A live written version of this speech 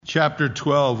chapter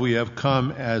 12, we have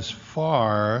come as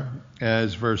far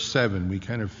as verse 7. We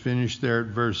kind of finished there at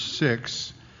verse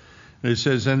 6. And it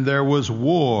says, "And there was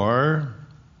war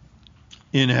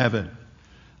in heaven.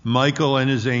 Michael and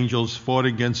his angels fought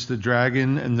against the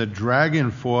dragon, and the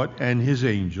dragon fought and his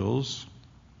angels,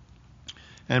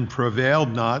 and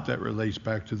prevailed not." That relates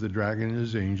back to the dragon and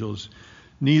his angels.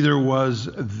 "Neither was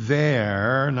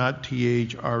there," not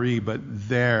T-H-R-E, but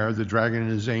there, the dragon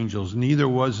and his angels, "neither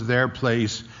was their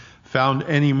place found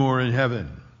any more in heaven.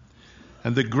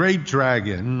 And the great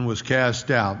dragon was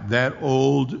cast out, that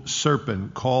old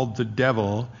serpent called the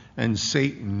devil and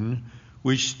Satan,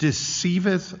 which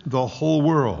deceiveth the whole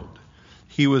world.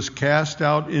 He was cast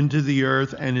out into the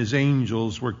earth, and his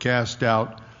angels were cast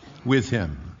out with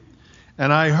him.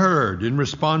 And I heard," in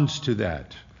response to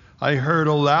that, "I heard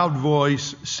a loud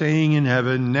voice saying in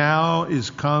heaven, Now is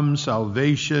come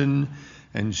salvation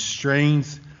and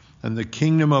strength and the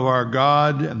kingdom of our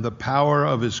God and the power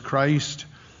of his Christ.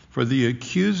 For the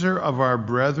accuser of our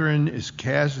brethren is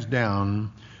cast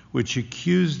down, which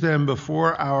accused them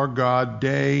before our God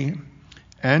day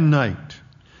and night.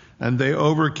 And they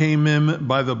overcame him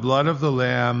by the blood of the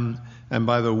Lamb and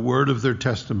by the word of their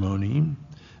testimony.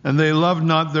 And they loved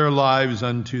not their lives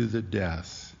unto the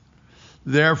death.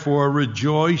 Therefore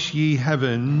rejoice, ye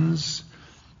heavens,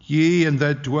 ye and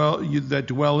that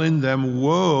dwell in them.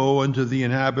 Woe unto the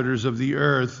inhabitants of the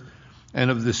earth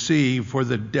and of the sea, for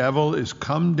the devil is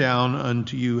come down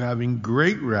unto you, having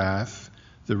great wrath.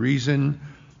 The reason,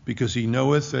 because he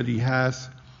knoweth that he hath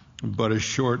but a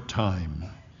short time.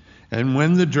 And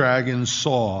when the dragon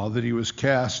saw that he was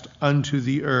cast unto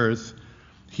the earth,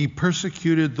 he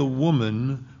persecuted the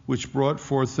woman which brought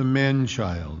forth the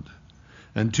man-child.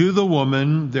 And to the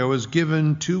woman there was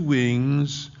given 2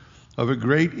 wings of a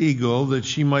great eagle, that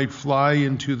she might fly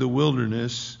into the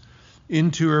wilderness,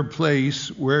 into her place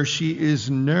where she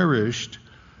is nourished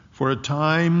for a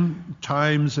time,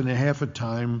 times and a half a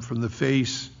time from the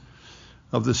face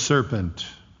of the serpent.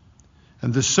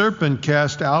 And the serpent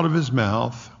cast out of his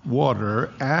mouth water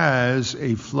as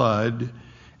a flood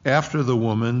after the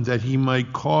woman, that he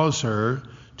might cause her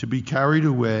to be carried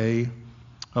away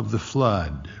of the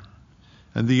flood.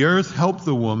 And the earth helped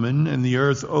the woman, and the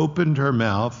earth opened her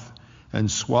mouth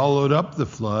and swallowed up the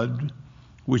flood,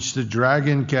 which the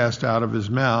dragon cast out of his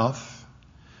mouth.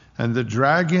 And the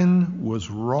dragon was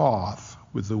wroth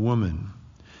with the woman,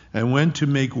 and went to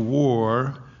make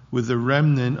war with the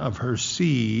remnant of her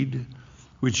seed,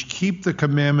 which keep the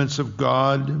commandments of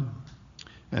God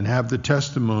and have the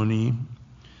testimony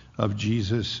of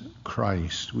Jesus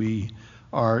Christ." We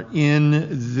are in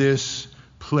this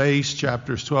place,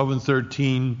 chapters 12 and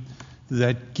 13,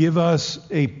 that give us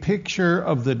a picture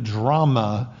of the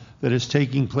drama that is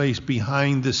taking place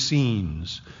behind the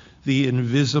scenes, the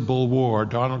invisible war.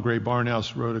 Donald Gray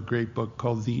Barnhouse wrote a great book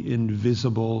called The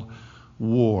Invisible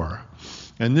War.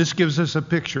 And this gives us a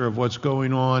picture of what's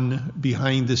going on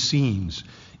behind the scenes.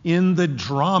 In the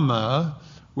drama,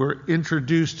 we're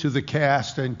introduced to the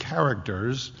cast and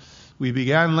characters. We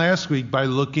began last week by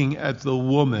looking at the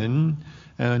woman,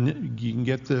 and you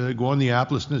can go on the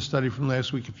Apostles' study from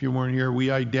last week if you weren't here. We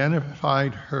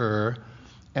identified her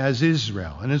as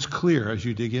Israel, and it's clear as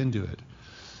you dig into it.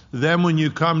 Then when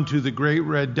you come to the great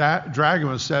red dragon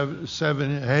with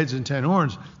 7 heads and 10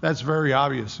 horns, that's very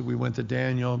obvious. We went to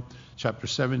Daniel chapter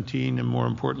 17, and more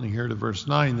importantly here to verse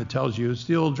 9, that tells you it's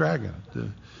the old dragon,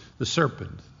 the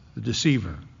serpent, the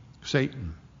deceiver,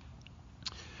 Satan.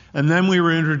 And then we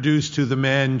were introduced to the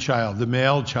man-child, the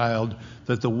male child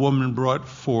that the woman brought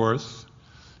forth,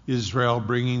 Israel,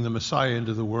 bringing the Messiah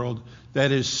into the world.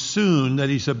 That is soon, that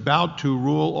he's about to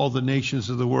rule all the nations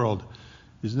of the world.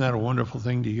 Isn't that a wonderful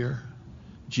thing to hear?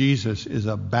 Jesus is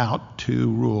about to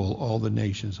rule all the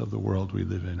nations of the world we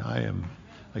live in. I am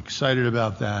excited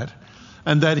about that.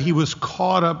 And that he was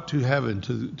caught up to heaven,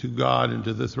 to God, and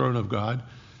to the throne of God,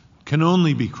 can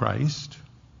only be Christ.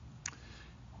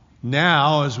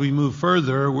 Now, as we move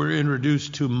further, we're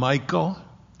introduced to Michael,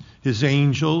 his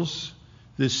angels,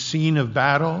 this scene of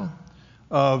battle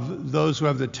of those who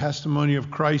have the testimony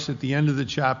of Christ at the end of the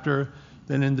chapter.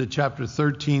 Then into chapter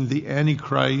 13, the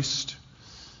Antichrist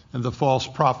and the false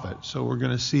prophet. So we're going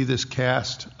to see this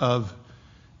cast of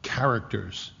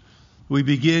characters. We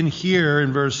begin here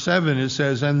in verse 7. It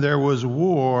says, "And there was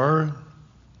war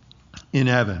in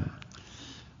heaven.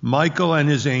 Michael and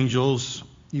his angels."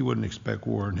 You wouldn't expect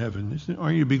war in heaven.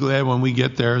 Aren't you be glad when we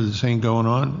get there, this ain't going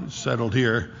on? It's settled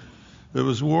here. There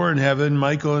was war in heaven.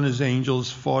 Michael and his angels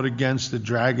fought against the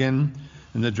dragon,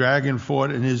 and the dragon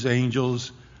fought and his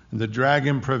angels, and the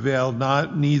dragon prevailed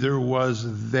not, neither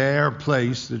was their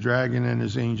place, the dragon and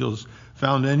his angels,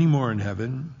 found any more in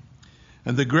heaven.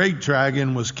 And the great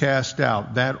dragon was cast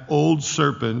out, that old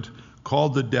serpent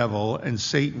called the devil and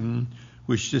Satan,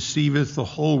 which deceiveth the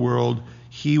whole world.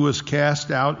 He was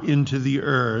cast out into the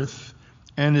earth,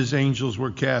 and his angels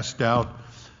were cast out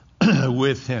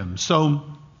with him. So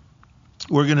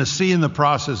we're going to see in the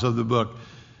process of the book,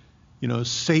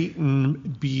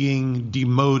 Satan being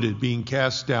demoted, being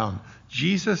cast down.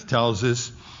 Jesus tells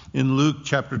us in Luke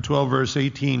chapter 12, verse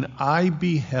 18, I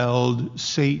beheld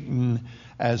Satan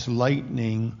as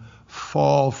lightning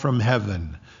fall from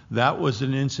heaven. That was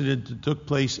an incident that took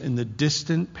place in the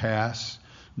distant past,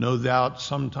 no doubt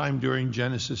sometime during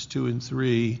Genesis 2 and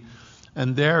 3.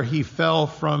 And there he fell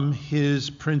from his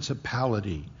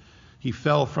principality. He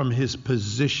fell from his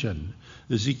position.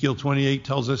 Ezekiel 28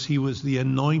 tells us he was the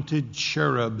anointed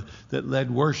cherub that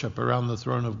led worship around the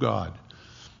throne of God.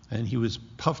 And he was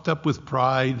puffed up with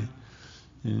pride.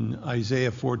 In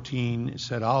Isaiah 14, it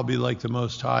said, I'll be like the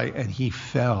Most High, and he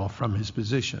fell from his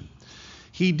position.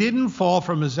 He didn't fall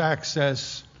from his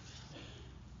access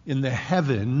in the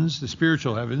heavens, the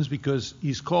spiritual heavens, because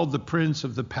he's called the prince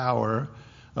of the power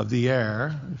of the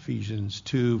air, Ephesians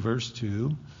 2, verse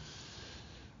 2.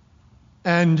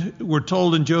 And we're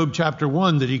told in Job chapter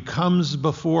 1 that he comes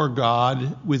before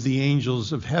God with the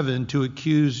angels of heaven to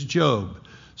accuse Job.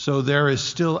 So there is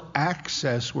still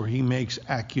access where he makes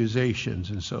accusations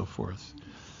and so forth.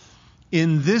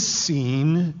 In this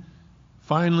scene,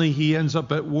 finally he ends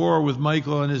up at war with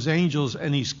Michael and his angels,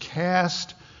 and he's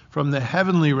cast from the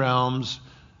heavenly realms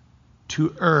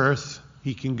to earth.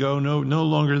 He can go no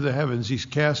longer to the heavens. He's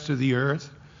cast to the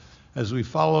earth. As we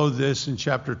follow this in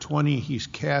chapter 20, he's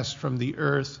cast from the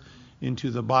earth into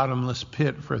the bottomless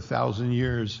pit for 1,000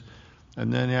 years.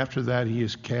 And then after that, he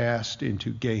is cast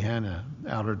into Gehenna,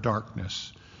 outer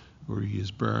darkness, where he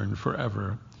is burned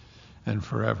forever and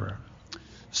forever.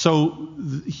 So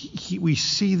we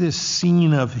see this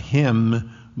scene of him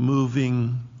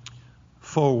moving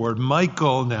forward.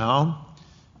 Michael now,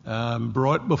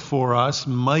 brought before us.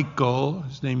 Michael,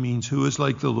 his name means who is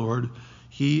like the Lord.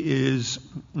 He is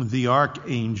the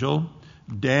archangel.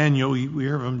 Daniel, we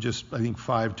hear of him just, I think,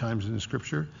 5 times in the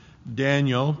scripture.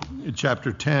 Daniel, in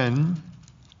chapter 10,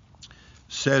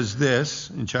 says this,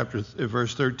 in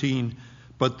verse 13,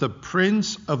 but the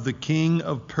prince of the king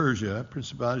of Persia,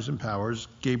 principalities and powers,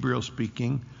 Gabriel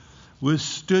speaking,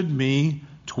 withstood me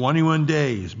 21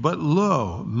 days. But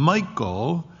lo,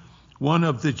 Michael, one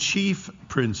of the chief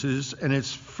princes, and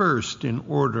it's first in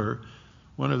order,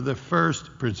 one of the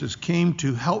first princes, came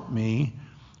to help me,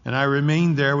 and I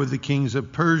remained there with the kings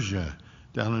of Persia.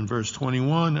 Down in verse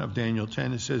 21 of Daniel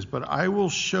 10, it says, but I will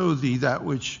show thee that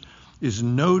which is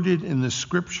noted in the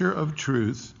scripture of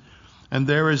truth, and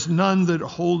there is none that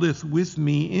holdeth with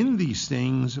me in these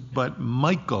things, but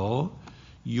Michael,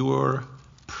 your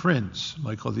prince.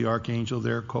 Michael the archangel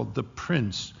there, called the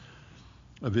prince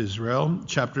of Israel.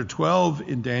 Chapter 12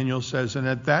 in Daniel says, and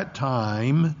at that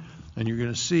time, and you're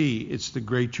going to see it's the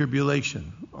Great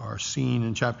Tribulation, our scene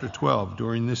in chapter 12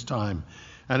 during this time.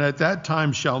 And at that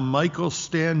time shall Michael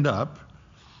stand up,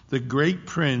 the great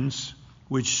prince,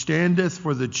 which standeth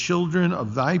for the children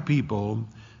of thy people,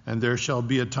 and there shall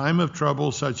be a time of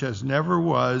trouble such as never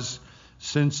was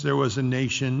since there was a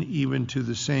nation, even to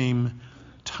the same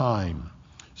time.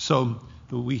 So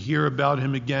we hear about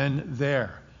him again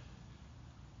there.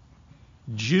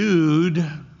 Jude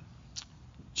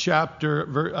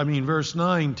verse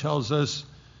 9 tells us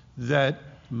that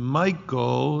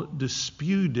Michael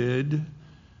disputed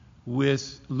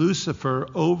with Lucifer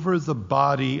over the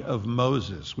body of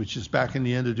Moses, which is back in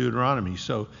the end of Deuteronomy.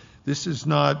 So this is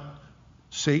not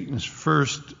Satan's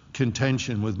first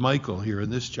contention with Michael here in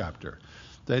this chapter,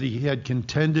 that he had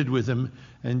contended with him,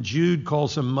 and Jude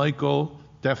calls him Michael,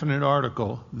 definite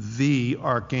article, the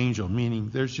archangel, meaning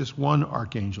there's just one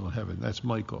archangel in heaven, that's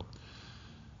Michael.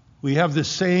 We have the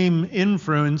same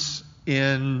inference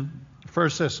in 1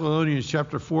 Thessalonians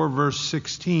chapter 4, verse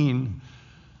 16,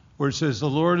 where it says, the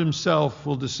Lord himself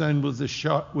will descend with a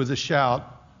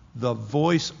shout, the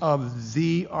voice of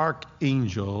the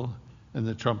archangel, and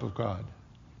the trump of God.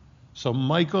 So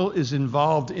Michael is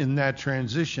involved in that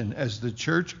transition. As the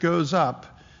church goes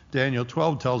up, Daniel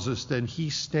 12 tells us, then he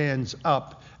stands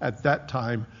up at that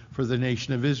time for the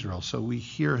nation of Israel. So we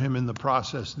hear him in the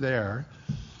process there.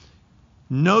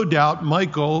 No doubt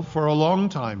Michael, for a long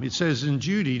time, it says in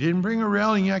Jude, he didn't bring a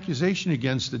rallying accusation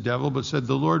against the devil, but said,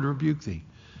 the Lord rebuke thee.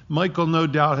 Michael, no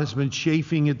doubt, has been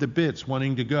chafing at the bits,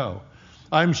 wanting to go.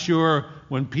 I'm sure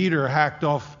when Peter hacked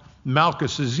off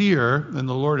Malchus's ear, and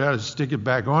the Lord had to stick it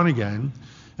back on again,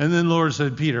 and then the Lord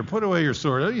said, Peter, put away your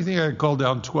sword. Don't you think I could call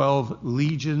down 12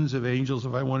 legions of angels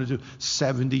if I wanted to?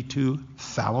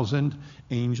 72,000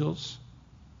 angels.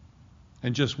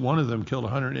 And just one of them killed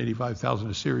 185,000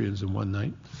 Assyrians in one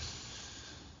night.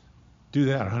 Do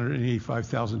that,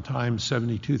 185,000 times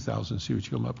 72,000, see what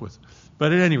you come up with.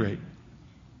 But at any rate,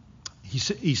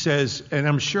 he says, and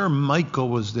I'm sure Michael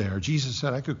was there. Jesus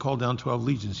said, I could call down 12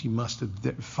 legions. He must have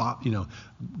fought,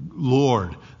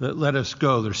 Lord, let us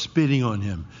go. They're spitting on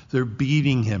him. They're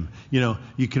beating him.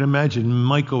 You can imagine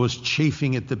Michael was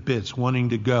chafing at the bits,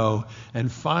 wanting to go.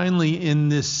 And finally in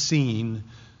this scene,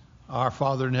 our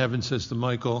Father in heaven says to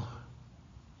Michael,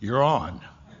 you're on.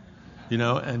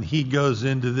 And he goes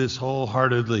into this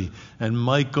wholeheartedly. And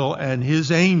Michael and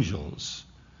his angels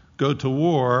go to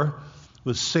war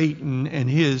with Satan and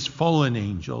his fallen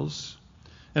angels.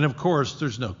 And of course,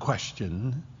 there's no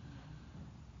question,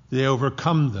 they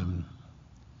overcome them.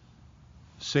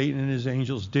 Satan and his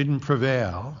angels didn't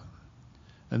prevail.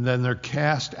 And then they're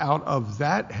cast out of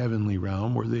that heavenly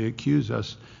realm where they accuse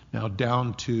us now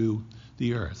down to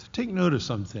the earth. Take note of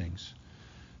some things.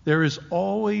 There is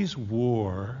always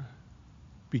war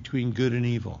between good and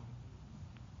evil.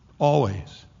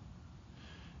 Always.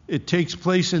 It takes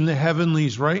place in the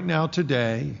heavenlies right now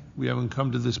today. We haven't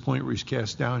come to this point where he's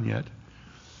cast down yet.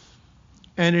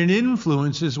 And it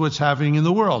influences what's happening in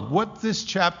the world. What this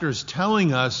chapter is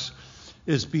telling us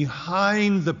is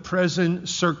behind the present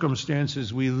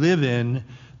circumstances we live in,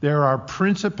 there are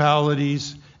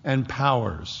principalities and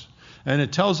powers. And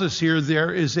it tells us here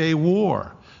there is a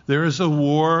war. There is a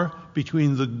war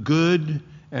between the good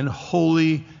and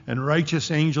holy and righteous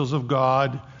angels of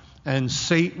God and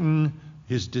Satan,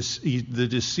 the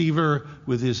deceiver,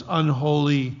 with his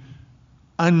unholy,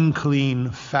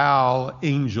 unclean, foul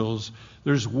angels.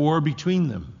 There's war between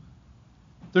them.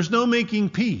 There's no making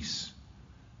peace.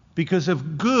 Because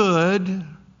if good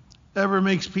ever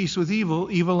makes peace with evil,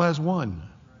 evil has won.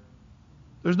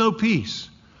 There's no peace.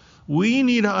 We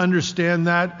need to understand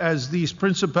that as these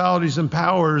principalities and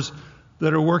powers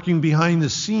that are working behind the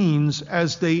scenes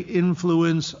as they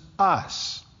influence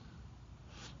us.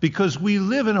 Because we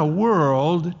live in a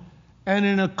world and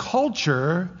in a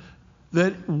culture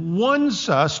that wants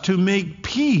us to make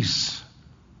peace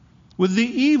with the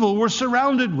evil we're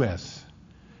surrounded with.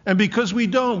 And because we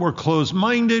don't, we're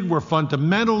closed-minded, we're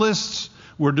fundamentalists,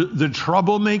 we're the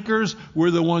troublemakers,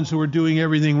 we're the ones who are doing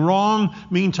everything wrong.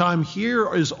 Meantime,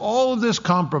 here is all of this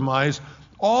compromise,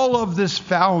 all of this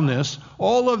foulness,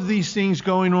 all of these things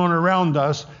going on around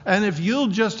us. And if you'll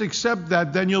just accept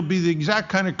that, then you'll be the exact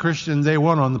kind of Christian they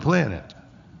want on the planet.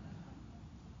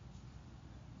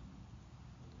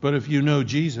 But if you know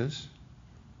Jesus,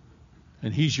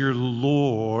 and he's your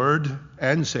Lord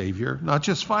and Savior, not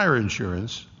just fire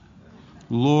insurance,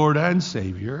 Lord and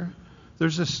Savior,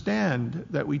 there's a stand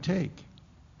that we take.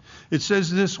 It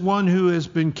says, this one who has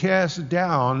been cast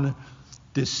down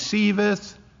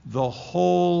deceiveth the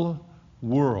whole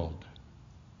world.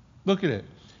 Look at it.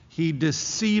 He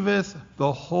deceiveth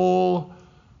the whole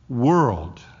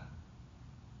world.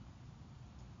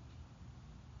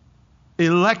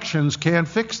 Elections can't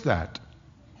fix that.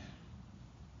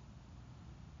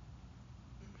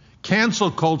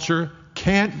 Cancel culture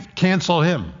can't cancel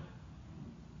him.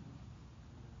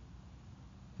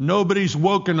 Nobody's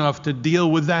woke enough to deal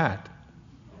with that.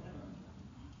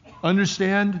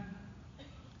 Understand?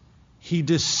 He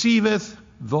deceiveth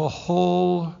the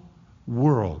whole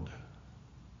world.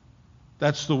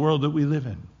 That's the world that we live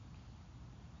in.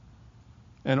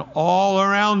 And all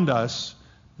around us,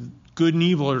 good and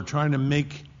evil are trying to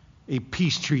make a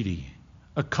peace treaty,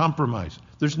 a compromise.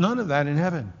 There's none of that in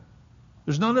heaven.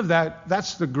 There's none of that.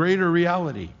 That's the greater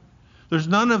reality. There's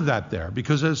none of that there.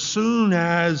 Because as soon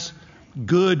as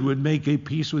good would make a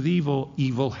peace with evil,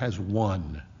 evil has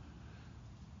won.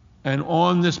 And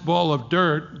on this ball of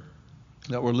dirt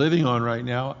that we're living on right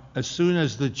now, as soon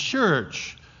as the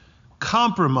church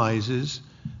compromises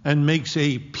and makes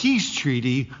a peace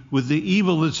treaty with the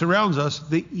evil that surrounds us,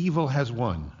 the evil has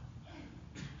won.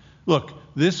 Look,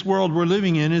 this world we're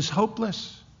living in is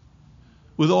hopeless.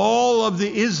 With all of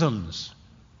the isms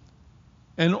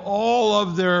and all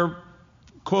of their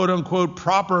quote-unquote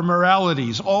proper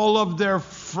moralities, all of their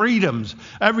freedoms,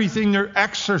 everything they're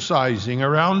exercising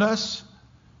around us,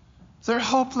 they're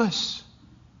hopeless.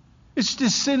 It's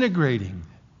disintegrating.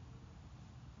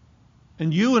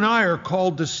 And you and I are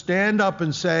called to stand up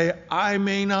and say, I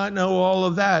may not know all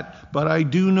of that, but I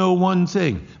do know one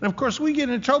thing. And of course, we get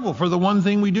in trouble for the one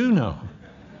thing we do know.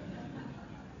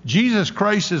 Jesus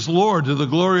Christ is Lord to the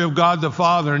glory of God the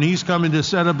Father, and he's coming to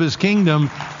set up his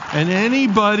kingdom. And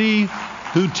anybody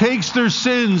who takes their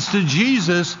sins to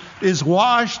Jesus is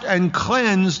washed and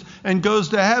cleansed and goes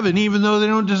to heaven, even though they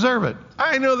don't deserve it.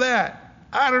 I know that.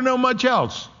 I don't know much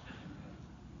else.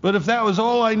 But if that was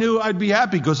all I knew, I'd be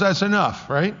happy, because that's enough,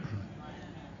 right?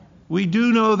 We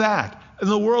do know that. And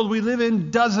the world we live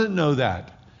in doesn't know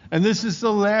that. And this is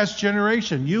the last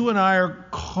generation. You and I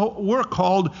we're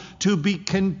called to be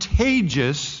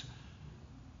contagious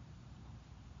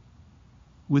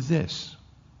with this.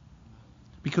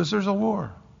 Because there's a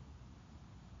war.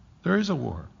 There is a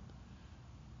war.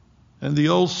 And the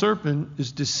old serpent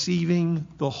is deceiving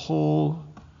the whole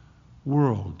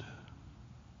world.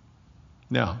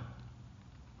 Now,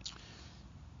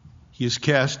 he is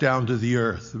cast down to the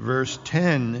earth. Verse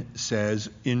 10 says,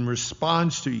 in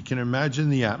response to, you can imagine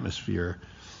the atmosphere,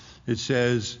 it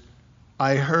says,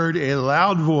 I heard a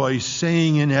loud voice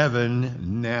saying in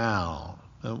heaven, now.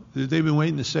 Now, they've been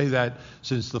waiting to say that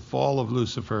since the fall of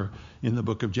Lucifer in the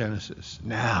book of Genesis.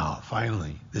 Now,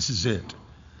 finally, this is it.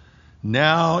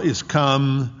 Now is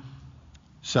come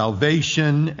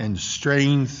salvation and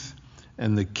strength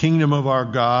and the kingdom of our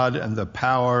God and the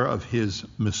power of his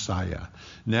Messiah.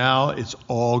 Now it's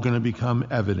all going to become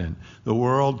evident. The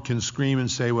world can scream and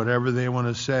say whatever they want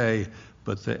to say,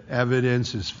 but the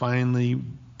evidence is finally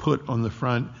put on the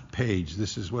front page.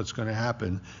 This is what's going to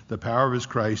happen. The power of his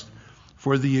Christ.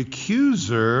 For the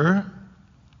accuser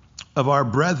of our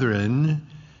brethren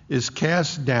is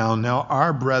cast down. Now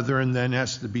our brethren then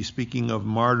has to be speaking of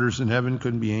martyrs in heaven,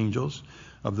 couldn't be angels,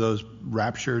 of those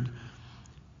raptured.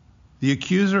 The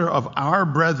accuser of our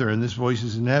brethren, this voice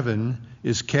is in heaven,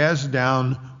 is cast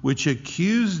down, which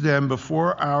accused them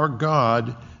before our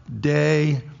God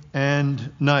day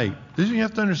and night. This you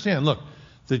have to understand. Look,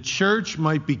 the church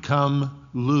might become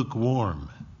lukewarm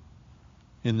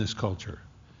in this culture.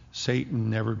 Satan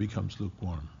never becomes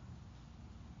lukewarm.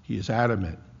 He is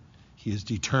adamant. He is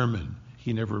determined.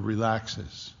 He never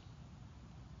relaxes.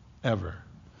 Ever.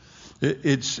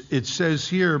 It says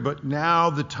here, but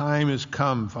now the time has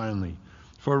come finally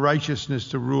for righteousness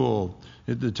to rule.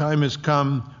 The time has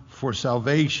come for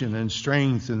salvation and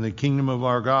strength in the kingdom of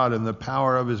our God and the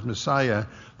power of his Messiah.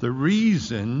 The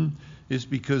reason is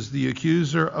because the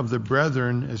accuser of the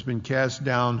brethren has been cast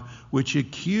down, which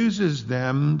accuses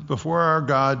them before our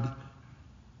God.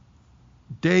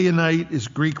 Day and night is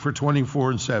Greek for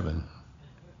 24/7.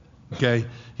 Okay?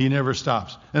 He never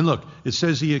stops. And look, it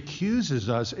says he accuses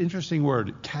us. Interesting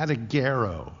word,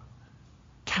 kategero.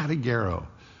 Kategero.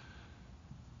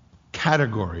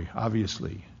 Category,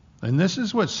 obviously. And this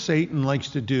is what Satan likes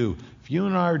to do. If you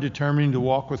and I are determined to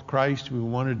walk with Christ, we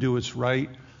want to do what's right,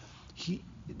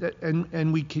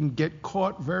 and we can get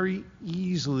caught very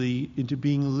easily into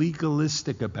being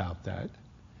legalistic about that.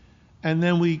 And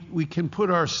then we can put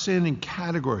our sin in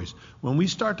categories. When we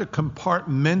start to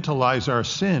compartmentalize our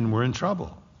sin, we're in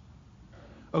trouble.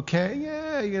 Okay,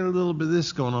 yeah, I get a little bit of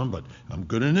this going on, but I'm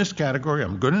good in this category,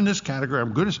 I'm good in this category,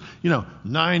 I'm good as,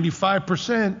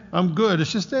 95%, I'm good.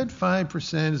 It's just that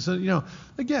 5%. So,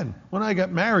 again, when I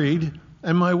got married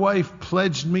and my wife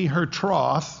pledged me her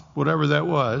troth, whatever that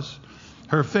was,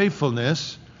 her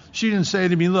faithfulness, she didn't say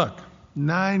to me, look,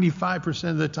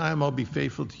 95% of the time I'll be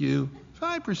faithful to you.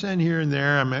 5% here and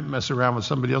there, I might mess around with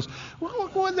somebody else.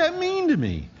 What would that mean to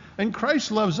me? And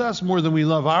Christ loves us more than we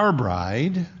love our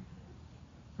bride,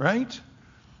 right?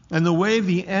 And the way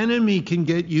the enemy can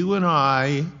get you and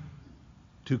I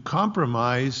to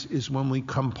compromise is when we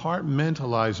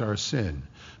compartmentalize our sin.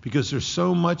 Because there's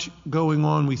so much going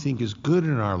on we think is good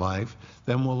in our life,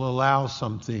 then we'll allow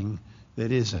something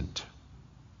that isn't.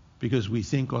 Because we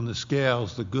think on the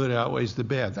scales, the good outweighs the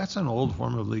bad. That's an old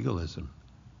form of legalism.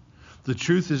 The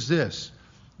truth is this.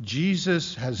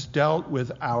 Jesus has dealt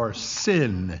with our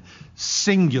sin,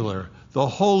 singular, the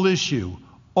whole issue,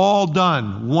 all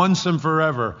done, once and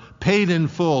forever, paid in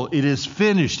full. It is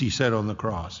finished, he said on the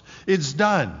cross. It's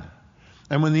done.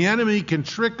 And when the enemy can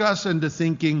trick us into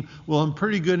thinking, well, I'm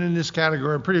pretty good in this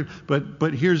category,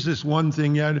 but here's this one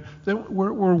thing, then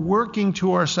we're working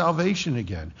to our salvation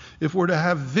again. If we're to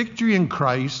have victory in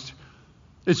Christ,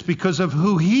 it's because of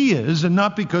who he is and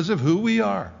not because of who we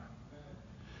are.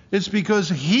 It's because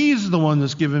he's the one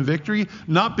that's given victory,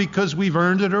 not because we've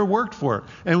earned it or worked for it.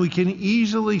 And we can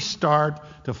easily start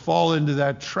to fall into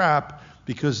that trap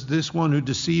because this one who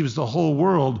deceives the whole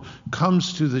world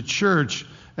comes to the church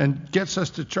and gets us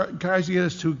to tries to get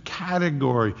us to a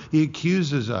category. He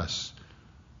accuses us.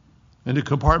 And to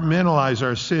compartmentalize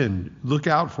our sin, look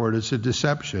out for it. It's a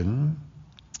deception.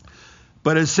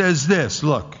 But it says this,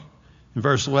 look, in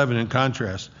verse 11 in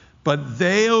contrast. But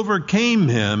they overcame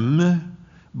him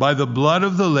by the blood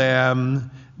of the Lamb,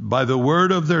 by the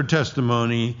word of their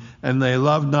testimony, and they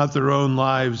loved not their own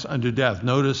lives unto death.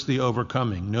 Notice the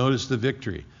overcoming. Notice the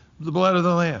victory. The blood of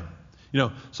the Lamb.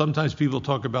 Sometimes people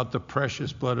talk about the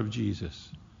precious blood of Jesus.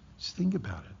 Just think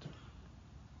about it.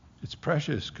 It's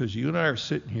precious because you and I are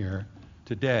sitting here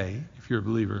today, if you're a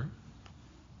believer,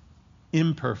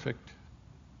 imperfect,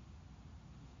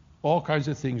 all kinds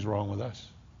of things wrong with us.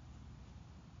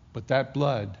 But that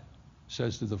blood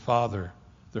says to the Father,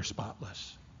 they're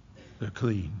spotless. They're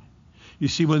clean. You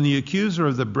see, when the accuser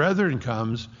of the brethren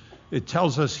comes, it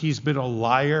tells us he's been a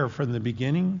liar from the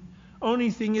beginning. Only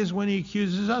thing is, when he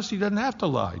accuses us, he doesn't have to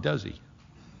lie, does he?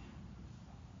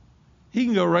 He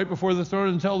can go right before the throne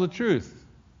and tell the truth.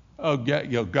 Oh,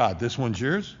 God, this one's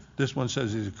yours? This one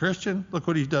says he's a Christian. Look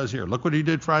what he does here. Look what he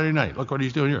did Friday night. Look what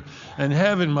he's doing here. And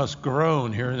heaven must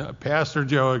groan here. Pastor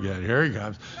Joe again. Here he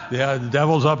comes. Yeah, the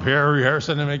devil's up here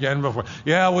rehearsing him again before.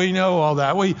 Yeah, we know all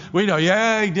that. We know.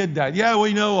 Yeah, he did that. Yeah,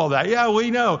 we know all that. Yeah, we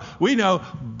know. We know.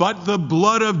 But the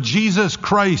blood of Jesus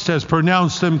Christ has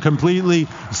pronounced him completely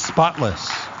spotless.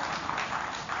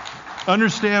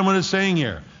 Understand what it's saying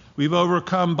here. We've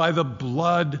overcome by the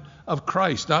blood of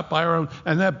Christ, not by our own.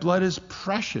 And that blood is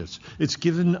precious. It's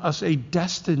given us a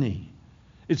destiny.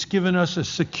 It's given us a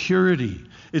security.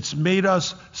 It's made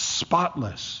us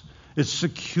spotless. It's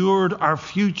secured our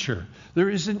future. There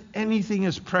isn't anything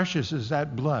as precious as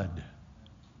that blood.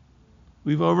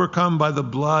 We've overcome by the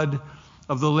blood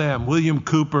of the Lamb. William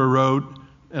Cooper wrote,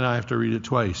 and I have to read it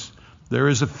twice, there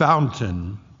is a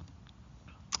fountain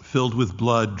filled with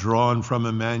blood drawn from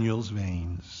Emmanuel's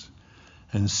veins,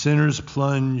 and sinners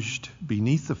plunged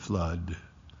beneath the flood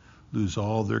lose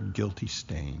all their guilty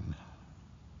stain.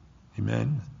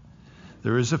 Amen?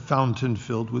 There is a fountain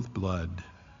filled with blood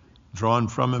drawn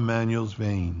from Emmanuel's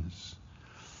veins,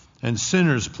 and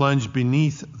sinners plunged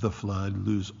beneath the flood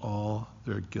lose all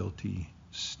their guilty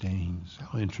stains.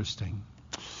 How interesting.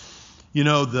 You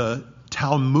know, the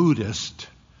Talmudist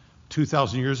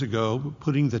 2,000 years ago,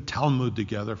 putting the Talmud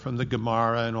together from the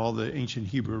Gemara and all the ancient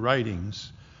Hebrew writings,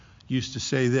 used to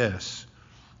say this,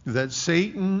 that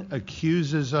Satan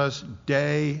accuses us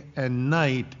day and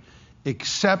night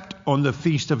except on the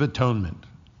Feast of Atonement.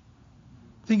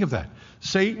 Think of that.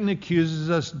 Satan accuses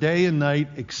us day and night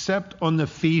except on the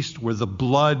feast where the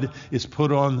blood is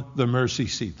put on the mercy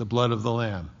seat, the blood of the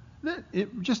Lamb.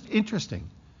 Just interesting.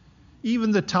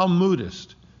 Even the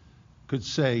Talmudist could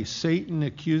say Satan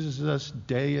accuses us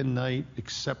day and night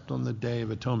except on the Day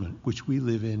of Atonement, which we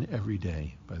live in every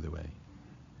day, by the way.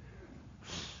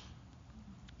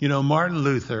 You know, Martin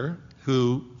Luther,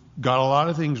 who got a lot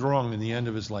of things wrong in the end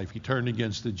of his life, he turned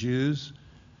against the Jews,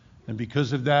 and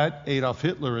because of that, Adolf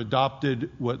Hitler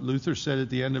adopted what Luther said at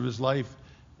the end of his life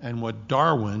and what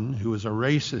Darwin, who was a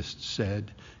racist,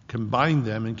 said, combined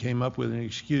them and came up with an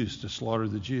excuse to slaughter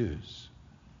the Jews.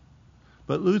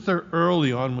 But Luther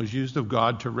early on was used of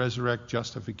God to resurrect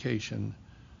justification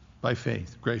by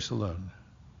faith, grace alone.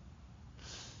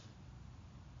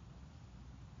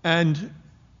 And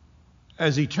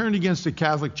as he turned against the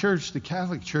Catholic Church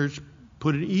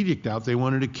put an edict out. They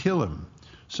wanted to kill him.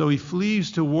 So he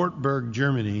flees to Wartburg,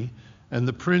 Germany, and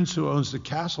the prince who owns the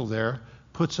castle there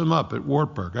puts him up at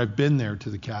Wartburg. I've been there to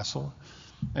the castle.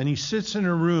 And he sits in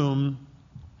a room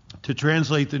to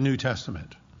translate the New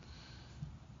Testament.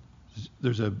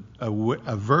 There's a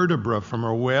vertebra from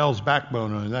a whale's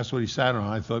backbone on it. That's what he sat on.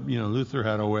 I thought, Luther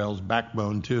had a whale's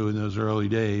backbone too in those early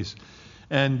days.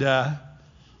 And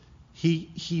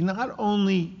he not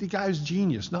only, the guy's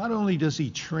genius, not only does he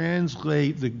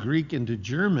translate the Greek into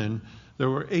German, there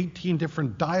were 18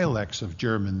 different dialects of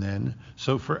German then.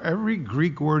 So for every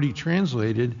Greek word he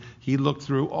translated, he looked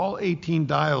through all 18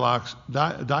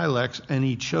 dialects and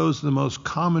he chose the most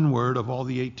common word of all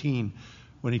the 18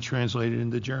 when he translated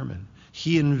into German.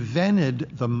 He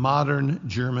invented the modern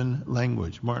German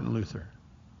language, Martin Luther.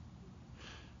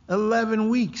 11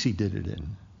 weeks he did it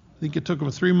in. I think it took him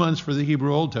 3 months for the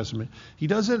Hebrew Old Testament. He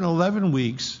does it in 11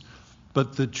 weeks,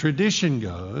 but the tradition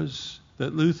goes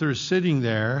that Luther is sitting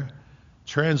there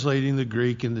translating the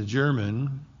Greek into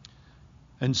German,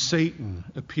 and Satan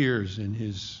appears in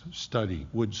his study,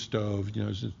 wood stove,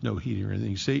 there's no heating or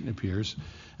anything. Satan appears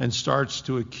and starts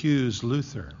to accuse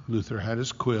Luther. Luther had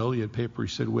his quill, he had paper, he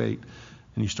said, wait.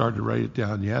 And he started to write it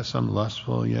down. Yes, I'm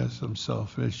lustful. Yes, I'm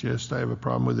selfish. Yes, I have a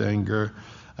problem with anger.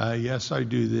 Yes, I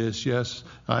do this. Yes,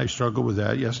 I struggle with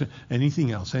that. Yes,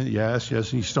 anything else? Yes.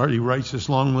 And he writes this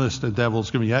long list of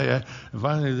devils. Yeah. And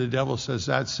finally the devil says,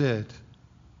 that's it.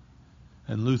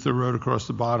 And Luther wrote across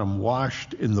the bottom,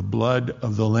 washed in the blood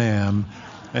of the Lamb.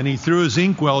 And he threw his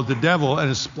inkwell at the devil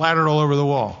and it splattered all over the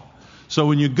wall. So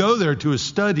when you go there to a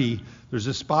study, there's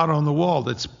a spot on the wall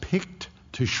that's picked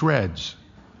to shreds.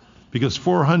 Because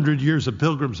 400 years of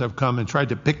pilgrims have come and tried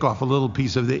to pick off a little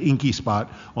piece of the inky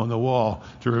spot on the wall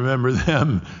to remember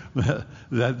them,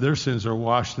 that their sins are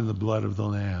washed in the blood of the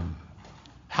Lamb.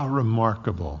 How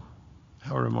remarkable.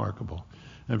 How remarkable.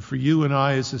 And for you and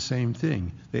I, it's the same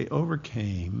thing. They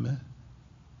overcame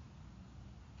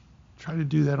Try to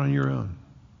do that on your own.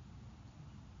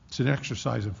 It's an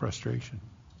exercise in frustration.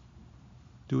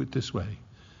 Do it this way.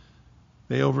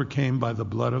 They overcame by the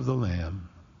blood of the Lamb.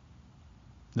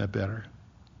 Isn't that better?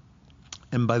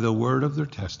 And by the word of their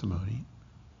testimony.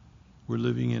 We're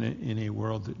living in a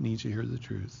world that needs to hear the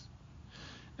truth.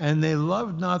 And they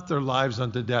loved not their lives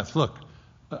unto death. Look,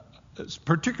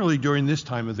 particularly during this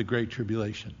time of the Great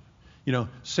Tribulation.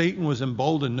 Satan was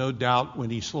emboldened, no doubt, when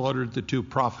he slaughtered the two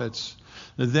prophets.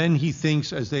 And then he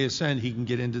thinks as they ascend, he can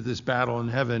get into this battle in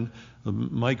heaven.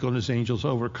 Michael and his angels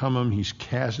overcome him. He's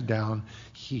cast down.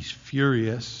 He's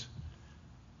furious.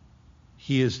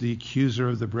 He is the accuser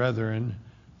of the brethren.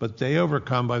 But they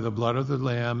overcome by the blood of the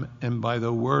Lamb and by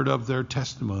the word of their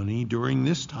testimony during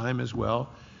this time as well.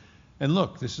 And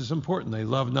look, this is important. They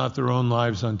love not their own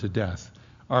lives unto death.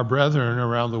 Our brethren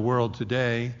around the world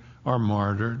today are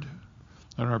martyred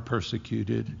and are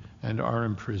persecuted and are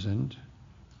imprisoned.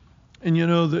 And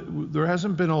there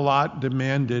hasn't been a lot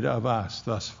demanded of us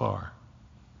thus far.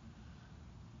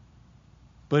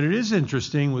 But it is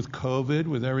interesting with COVID,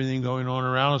 with everything going on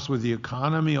around us, with the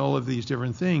economy, all of these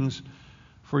different things,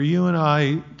 for you and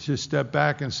I to step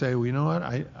back and say, well, you know what?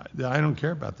 I don't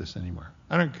care about this anymore.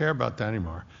 I don't care about that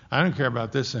anymore. I don't care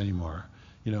about this anymore.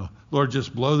 Lord,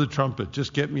 just blow the trumpet.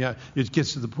 Just get me out. It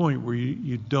gets to the point where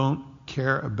you don't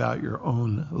care about your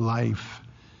own life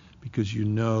because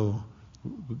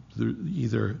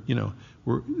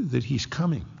that he's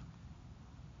coming.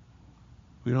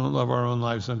 We don't love our own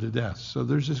lives unto death. So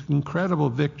there's this incredible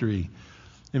victory.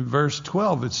 In verse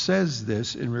 12, it says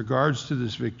this, in regards to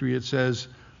this victory, it says,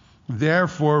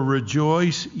 therefore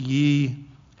rejoice ye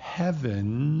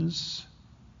heavens,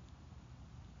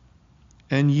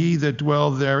 and ye that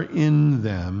dwell there in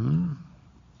them.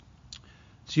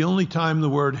 It's the only time the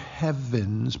word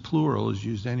heavens, plural, is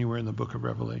used anywhere in the book of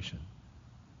Revelation.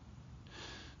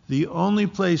 The only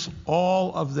place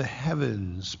all of the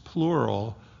heavens,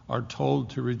 plural, are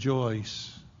told to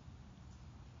rejoice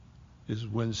is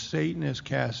when Satan is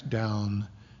cast down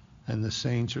and the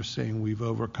saints are saying we've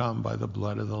overcome by the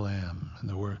blood of the Lamb.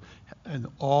 And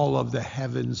all of the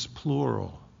heavens,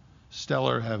 plural,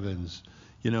 stellar heavens,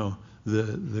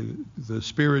 the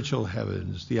spiritual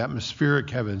heavens, the atmospheric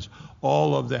heavens,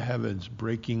 all of the heavens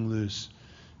breaking loose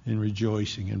in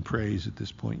rejoicing and praise at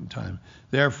this point in time.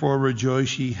 Therefore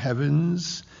rejoice ye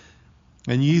heavens,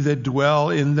 and ye that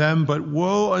dwell in them, but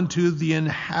woe unto the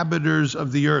inhabitants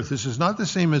of the earth. This is not the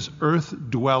same as earth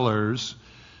dwellers,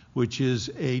 which is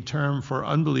a term for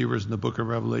unbelievers in the book of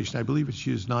Revelation. I believe it's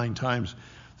used 9 times.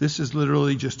 This is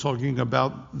literally just talking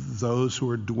about those who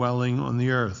are dwelling on the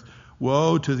earth.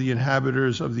 Woe to the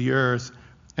inhabitants of the earth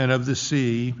and of the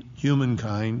sea,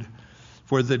 humankind,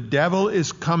 for the devil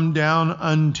is come down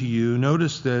unto you,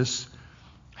 notice this,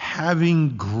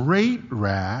 having great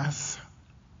wrath.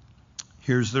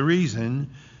 Here's the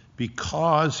reason,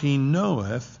 because he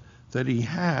knoweth that he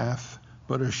hath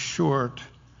but a short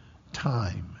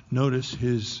time. Notice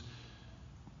his,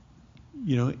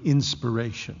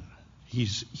 inspiration.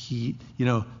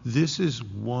 This is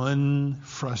one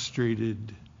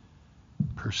frustrated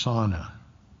persona.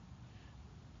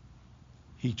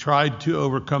 He tried to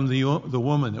overcome the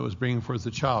woman that was bringing forth the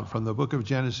child from the book of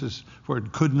Genesis, for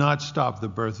it could not stop the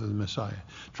birth of the Messiah.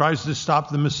 Tries to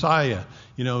stop the Messiah,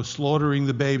 slaughtering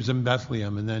the babes in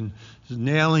Bethlehem and then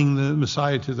nailing the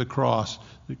Messiah to the cross.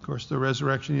 Of course, the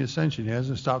resurrection and the ascension, he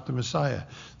hasn't stopped the Messiah.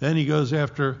 Then he goes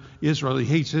after Israel. He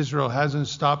hates Israel, hasn't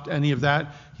stopped any of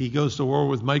that. He goes to war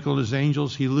with Michael and his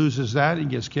angels. He loses that. He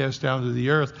gets cast down to the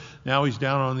earth. Now he's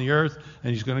down on the earth,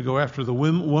 and he's going to go after the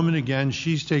woman again.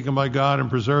 She's taken by God and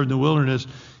preserved in the wilderness.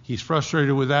 He's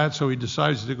frustrated with that, so he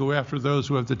decides to go after those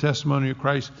who have the testimony of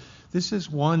Christ. This is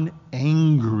one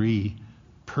angry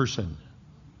personality.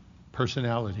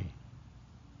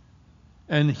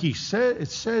 And it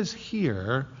says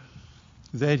here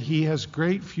that he has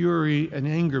great fury and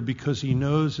anger because he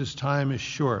knows his time is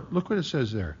short. Look what it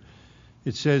says there.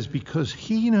 It says, because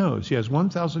he knows, he has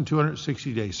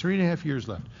 1,260 days, 3.5 years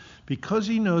left. Because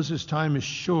he knows his time is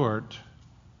short,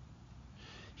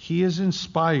 he is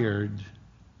inspired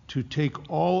to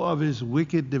take all of his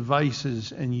wicked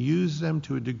devices and use them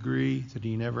to a degree that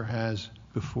he never has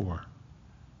before.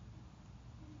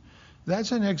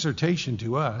 That's an exhortation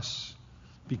to us,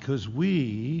 because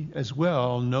we as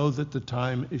well know that the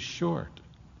time is short.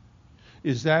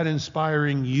 Is that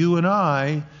inspiring you and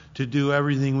I to do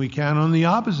everything we can on the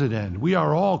opposite end? We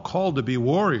are all called to be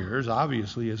warriors,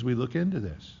 obviously, as we look into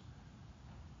this.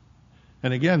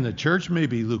 And again, the church may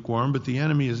be lukewarm, but the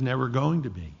enemy is never going to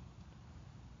be.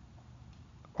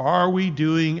 Are we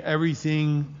doing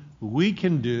everything we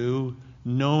can do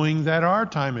knowing that our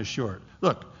time is short?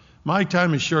 Look, My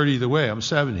time is short either way. I'm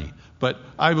 70. But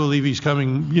I believe he's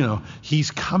coming,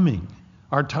 he's coming.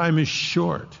 Our time is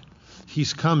short.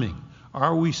 He's coming.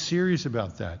 Are we serious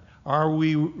about that? Are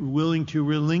we willing to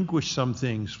relinquish some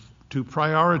things, to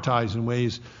prioritize in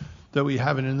ways that we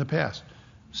haven't in the past?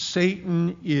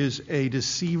 Satan is a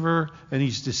deceiver, and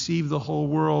he's deceived the whole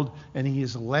world, and he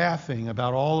is laughing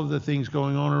about all of the things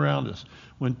going on around us.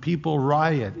 When people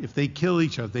riot, if they kill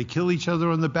each other, they kill each other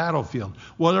on the battlefield.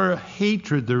 What a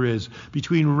hatred there is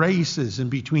between races and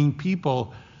between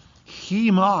people.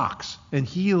 He mocks and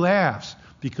he laughs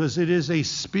because it is a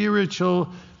spiritual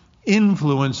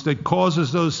influence that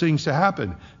causes those things to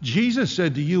happen. Jesus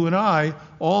said to you and I,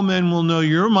 all men will know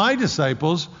you're my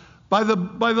disciples by the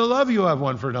love you have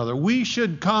one for another. We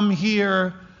should come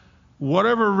here,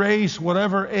 whatever race,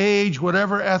 whatever age,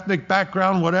 whatever ethnic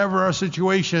background, whatever our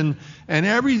situation, and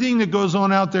everything that goes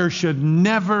on out there should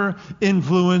never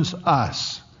influence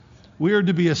us. We are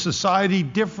to be a society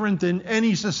different than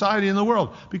any society in the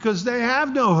world because they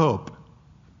have no hope.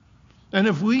 And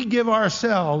if we give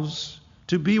ourselves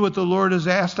to be what the Lord has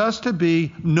asked us to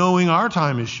be, knowing our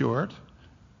time is short,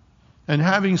 and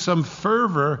having some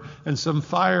fervor and some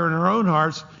fire in our own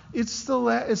hearts, it's the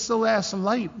last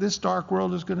light this dark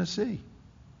world is going to see.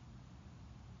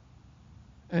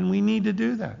 And we need to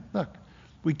do that. Look,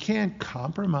 we can't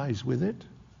compromise with it.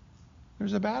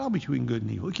 There's a battle between good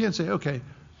and evil. We can't say, okay,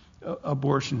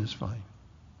 abortion is fine.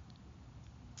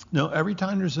 No, every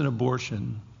time there's an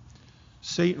abortion,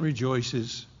 Satan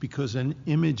rejoices because an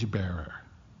image bearer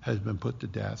has been put to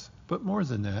death. But more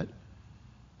than that,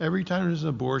 every time there's an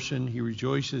abortion, he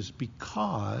rejoices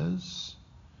because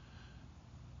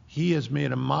he has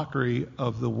made a mockery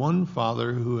of the one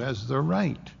father who has the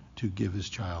right to give his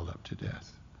child up to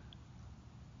death.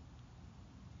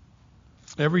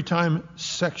 Every time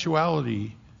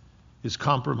sexuality is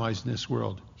compromised in this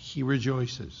world, he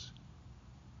rejoices.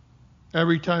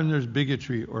 Every time there's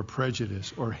bigotry or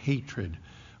prejudice or hatred,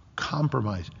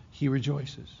 compromise, he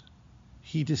rejoices.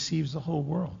 He deceives the whole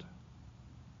world.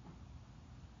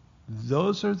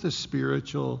 Those are the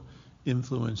spiritual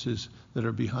influences that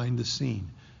are behind the scene.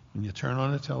 When you turn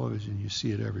on a television, you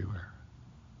see it everywhere.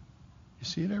 You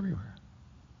see it everywhere.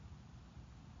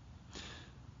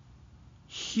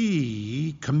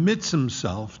 He commits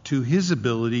himself to his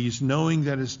abilities, knowing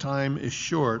that his time is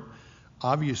short.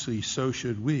 Obviously, so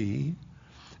should we.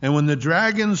 And when the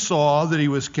dragon saw that he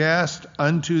was cast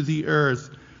unto the earth,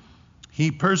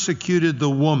 he persecuted the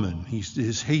woman.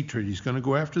 His hatred. He's going to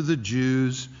go after the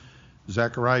Jews.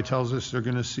 Zechariah tells us they're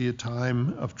going to see a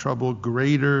time of trouble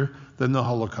greater than the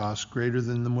Holocaust, greater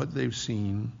than what they've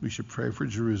seen. We should pray for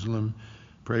Jerusalem,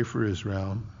 pray for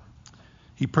Israel.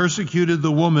 He persecuted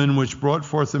the woman which brought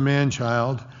forth a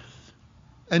man-child,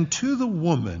 and to the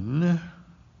woman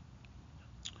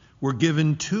were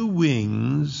given 2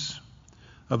 wings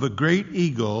of a great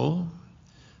eagle,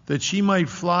 that she might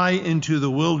fly into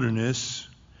the wilderness,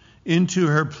 into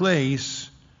her place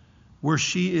where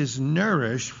she is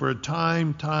nourished for a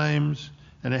time, times,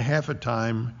 and a half a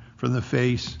time from the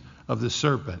face of the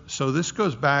serpent. So this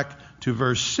goes back to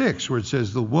verse 6, where it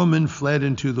says, the woman fled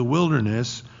into the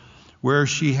wilderness, where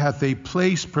she hath a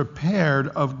place prepared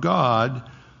of God,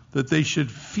 that they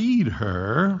should feed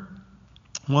her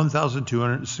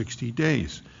 1,260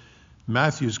 days.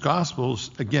 Matthew's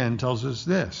Gospels, again, tells us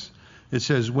this. It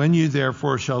says, when you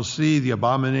therefore shall see the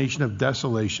abomination of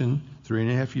desolation,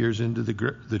 3.5 years into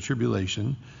the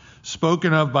tribulation,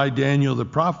 spoken of by Daniel the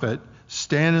prophet,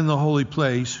 stand in the holy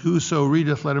place, whoso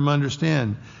readeth, let him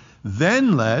understand.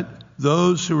 Then let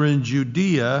those who are in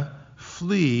Judea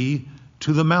flee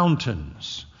to the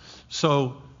mountains.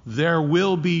 So there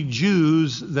will be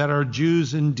Jews that are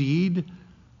Jews indeed.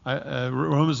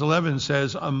 Romans 11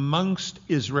 says, amongst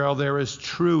Israel there is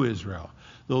true Israel.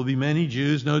 There will be many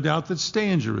Jews, no doubt, that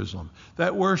stay in Jerusalem,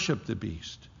 that worship the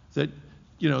beast, that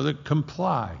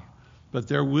comply. But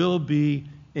there will be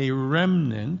a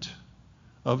remnant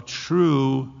of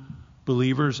true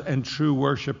believers and true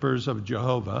worshipers of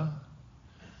Jehovah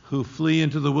who flee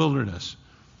into the wilderness.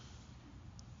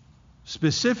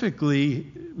 Specifically,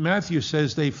 Matthew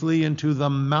says they flee into the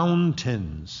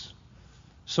mountains.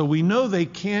 So we know they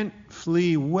can't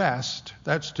flee west.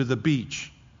 That's to the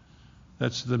beach.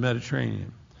 That's the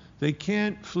Mediterranean. They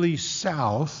can't flee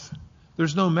south.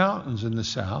 There's no mountains in the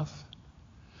south.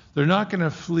 They're not going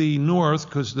to flee north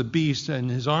because the beast and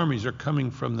his armies are coming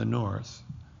from the north.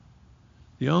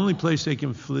 The only place they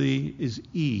can flee is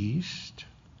east.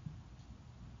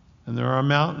 And there are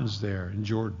mountains there in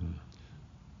Jordan.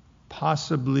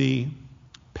 Possibly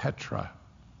Petra.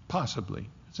 Possibly.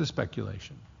 It's a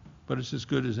speculation. But it's as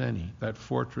good as any. That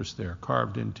fortress there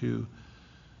carved into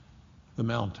the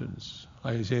mountains.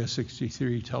 Isaiah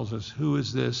 63 tells us, who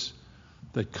is this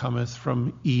that cometh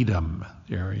from Edom,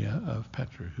 the area of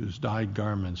Petra, whose dyed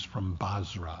garments from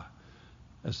Basra?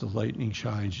 As the lightning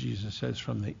shines, Jesus says,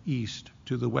 from the east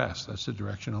to the west. That's the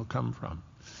direction he'll come from.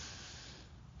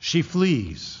 She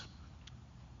flees.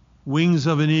 Wings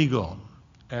of an eagle.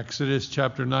 Exodus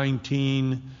chapter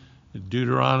 19,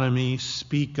 Deuteronomy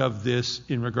speak of this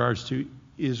in regards to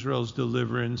Israel's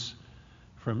deliverance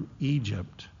from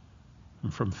Egypt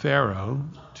and from Pharaoh,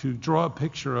 to draw a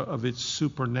picture of its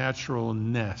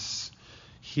supernaturalness.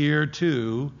 Here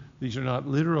too, these are not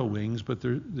literal wings, but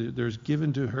there's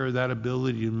given to her that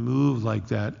ability to move like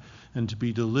that and to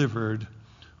be delivered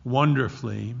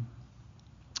wonderfully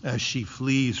as she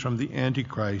flees from the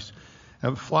Antichrist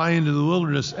and fly into the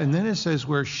wilderness. And then it says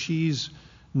where she's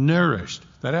nourished.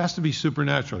 That has to be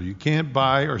supernatural. You can't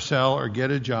buy or sell or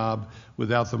get a job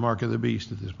without the mark of the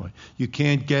beast at this point. You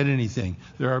can't get anything.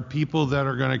 There are people that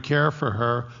are going to care for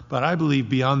her, but I believe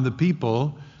beyond the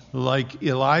people, like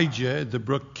Elijah at the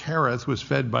brook Kerith was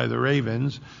fed by the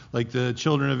ravens, like the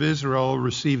children of Israel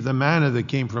received the manna that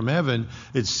came from heaven,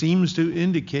 it seems to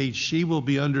indicate she will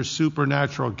be under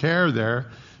supernatural care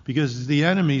there because the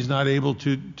enemy is not able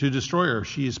to destroy her.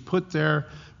 She is put there,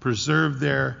 preserved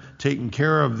there, taken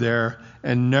care of there,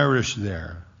 and nourished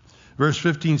there. Verse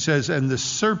 15 says, and the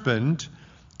serpent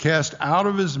cast out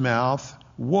of his mouth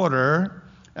water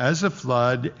as a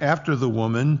flood after the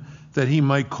woman, that he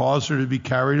might cause her to be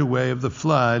carried away of the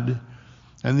flood.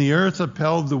 And the earth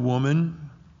upheld the woman,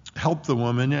 helped the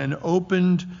woman, and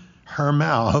opened her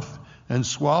mouth and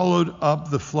swallowed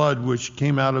up the flood which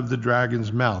came out of the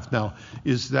dragon's mouth. Now,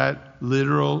 is that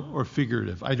literal or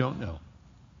figurative? I don't know.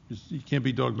 You can't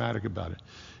be dogmatic about it.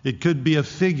 It could be a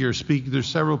figure. There's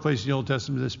several places in the Old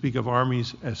Testament that speak of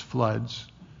armies as floods,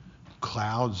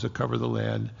 clouds that cover the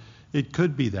land. It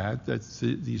could be that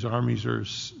these armies are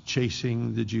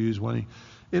chasing the Jews.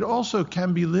 It also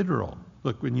can be literal.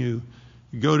 Look, when you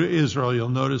go to Israel, you'll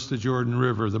notice the Jordan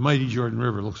River, the mighty Jordan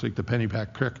River, looks like the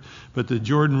Pennypack Creek, but the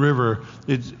Jordan River,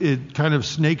 it kind of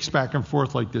snakes back and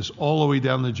forth like this all the way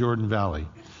down the Jordan Valley.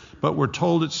 But we're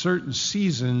told at certain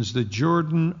seasons the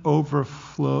Jordan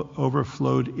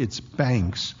overflowed its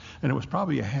banks, and it was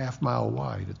probably a half-mile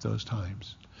wide at those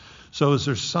times. So is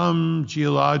there some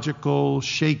geological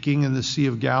shaking in the Sea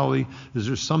of Galilee? Is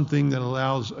there something that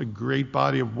allows a great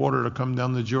body of water to come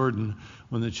down the Jordan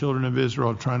when the children of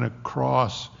Israel are trying to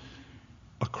cross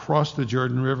across the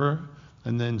Jordan River,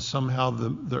 and then somehow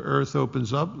the earth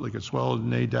opens up like it swallowed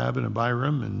Nadab and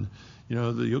Abiram, and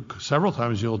several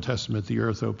times in the Old Testament the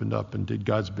earth opened up and did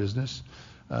God's business.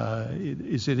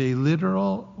 Is it a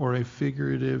literal or a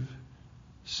figurative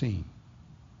scene?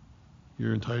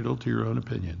 You're entitled to your own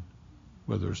opinion,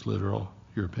 whether it's literal,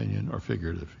 your opinion, or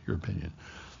figurative, your opinion.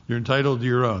 You're entitled to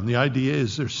your own. The idea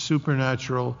is there's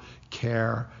supernatural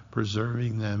care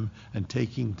preserving them and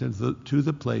taking to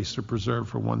the place to preserve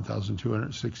for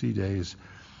 1,260 days.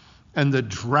 And the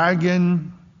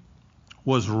dragon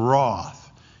was wroth.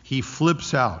 He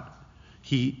flips out.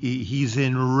 He's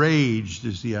enraged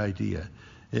is the idea.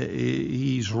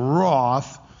 He's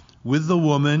wroth with the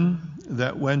woman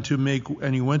that went to make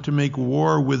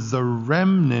war with the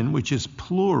remnant, which is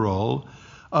plural,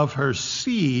 of her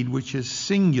seed, which is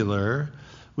singular,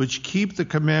 which keep the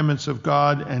commandments of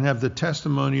God and have the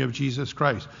testimony of Jesus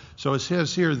Christ. So it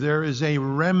says here, there is a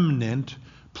remnant,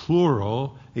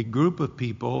 plural, a group of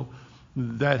people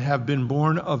that have been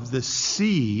born of the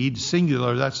seed,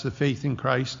 singular, that's the faith in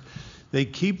Christ. They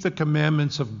keep the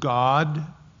commandments of God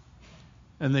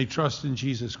and they trust in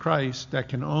Jesus Christ. That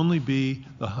can only be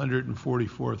the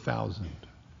 144,000.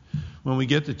 When we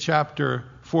get to chapter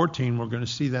 14, we're going to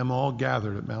see them all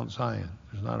gathered at Mount Zion.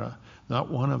 There's not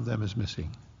one of them is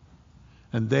missing.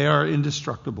 And they are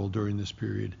indestructible during this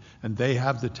period, and they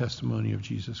have the testimony of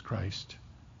Jesus Christ.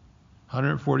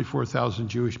 144,000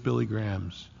 Jewish Billy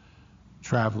Grahams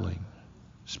traveling,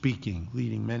 speaking,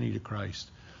 leading many to Christ.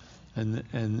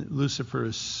 And Lucifer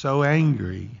is so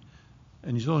angry,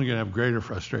 and he's only going to have greater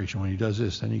frustration when he does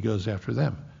this, then he goes after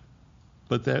them.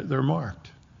 But they're marked.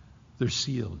 They're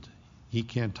sealed. He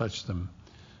can't touch them.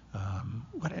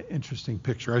 What an interesting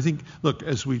picture. I think, look,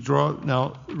 as we draw,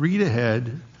 now read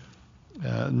ahead.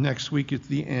 Next week it's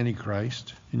the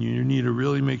Antichrist, and you need to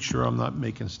really make sure I'm not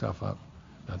making stuff up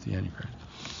about the Antichrist.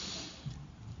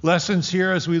 Lessons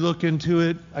here as we look into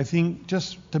it, I think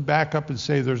just to back up and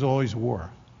say there's always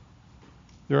war.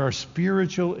 There are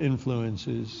spiritual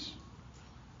influences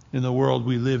in the world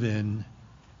we live in.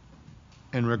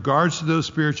 In regards to those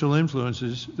spiritual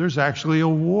influences, there's actually a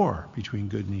war between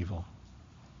good and evil.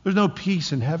 There's no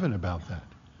peace in heaven about that.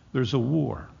 There's a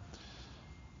war.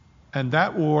 And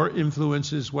that war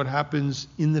influences what happens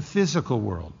in the physical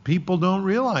world. People don't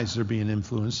realize they're being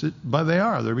influenced, but they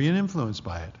are. They're being influenced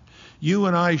by it. You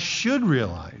and I should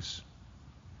realize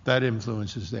that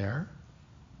influence is there.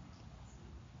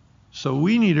 So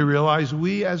we need to realize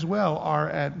we as well are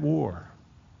at war.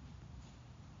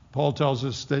 Paul tells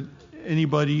us that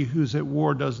anybody who's at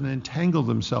war doesn't entangle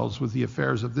themselves with the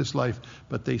affairs of this life,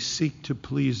 but they seek to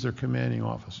please their commanding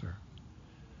officer.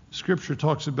 Scripture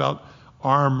talks about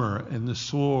armor and the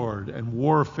sword and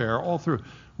warfare all through.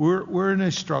 We're in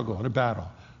a struggle, in a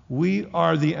battle. We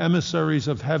are the emissaries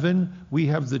of heaven. We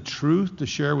have the truth to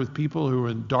share with people who are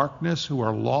in darkness, who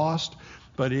are lost,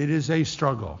 but it is a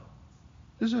struggle.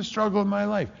 This is a struggle in my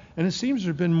life. And it seems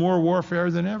there's been more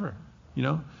warfare than ever.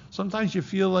 Sometimes you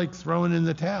feel like throwing in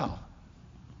the towel.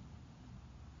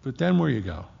 But then where you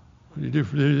go? What do you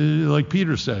do? Like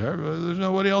Peter said, there's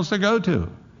nobody else to go to.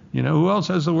 Who else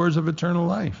has the words of eternal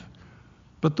life?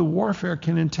 But the warfare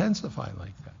can intensify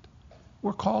like that.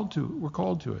 We're called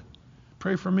to it.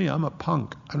 Pray for me. I'm a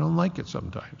punk. I don't like it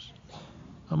sometimes.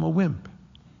 I'm a wimp.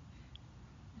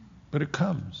 But it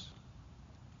comes.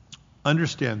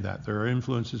 Understand that. There are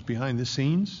influences behind the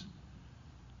scenes.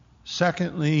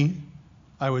 Secondly,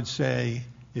 I would say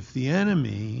if the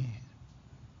enemy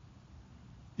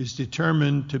is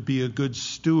determined to be a good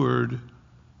steward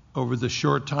over the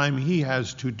short time he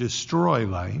has to destroy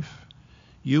life,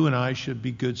 you and I should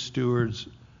be good stewards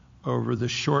over the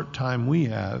short time we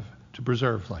have to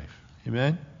preserve life.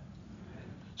 Amen?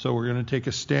 So we're going to take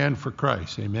a stand for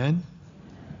Christ. Amen?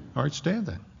 All right, stand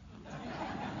then.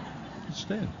 Let's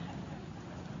stand.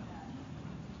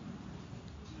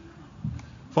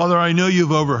 Father, I know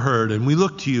you've overheard, and we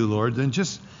look to you, Lord, and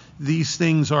just these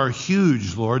things are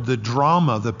huge, Lord. The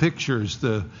drama, the pictures,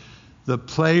 the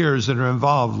players that are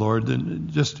involved, Lord, and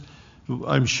just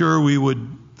I'm sure we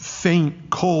would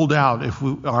faint cold out if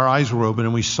our eyes were open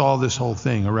and we saw this whole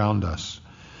thing around us.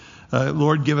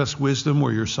 Lord, give us wisdom.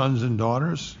 We're your sons and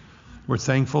daughters. We're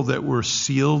thankful that we're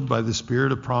sealed by the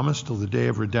Spirit of promise till the day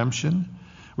of redemption.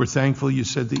 We're thankful you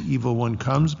said the evil one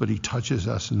comes, but he touches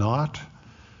us not.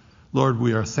 Lord,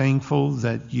 we are thankful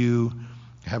that you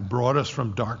have brought us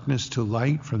from darkness to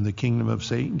light, from the kingdom of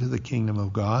Satan to the kingdom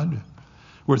of God.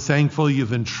 We're thankful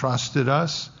you've entrusted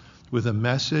us with a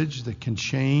message that can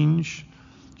change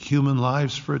human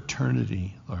lives for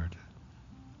eternity, Lord.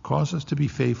 Cause us to be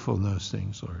faithful in those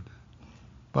things, Lord.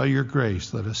 By your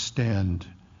grace, let us stand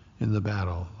in the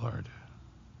battle, Lord.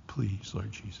 Please,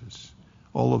 Lord Jesus.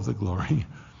 All of the glory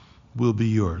will be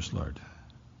yours, Lord.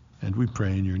 And we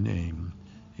pray in your name.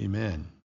 Amen.